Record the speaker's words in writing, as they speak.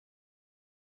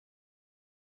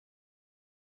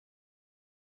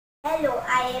Hello,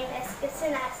 I am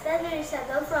SKCian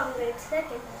Aastha from grade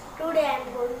 2nd. Today I am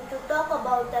going to talk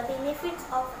about the benefits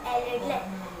of LED light.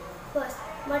 First,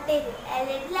 material.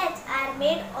 LED lights are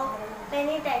made of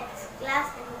many types, glass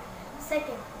and metal.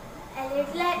 Second,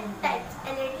 LED light types.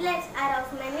 LED lights are of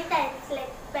many types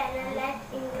like panel light,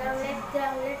 in-ground light,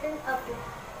 ground light and uplight.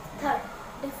 Third,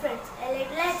 difference. LED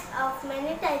lights are of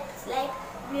many types like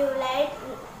blue light,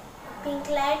 pink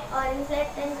light, orange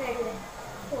light and red light.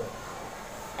 Fourth,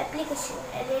 application.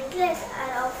 LED lights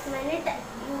are of many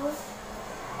use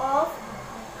of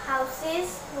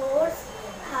houses, roads,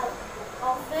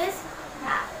 office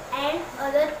and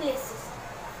other places.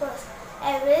 First,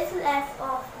 average life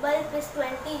of bulb is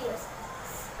 20 years.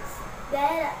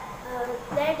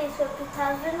 That is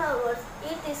 50,000 hours.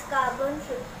 It is carbon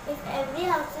free. If every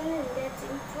house in India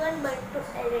changed one bulb to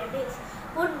LEDs,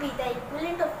 would be the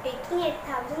equivalent of taking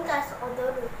 8,000 cars on the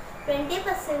road.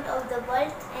 20% of the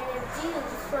world's energy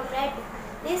uses from lighting.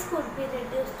 This could be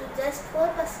reduced to just 4%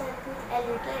 with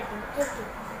LED lighting. Thank you.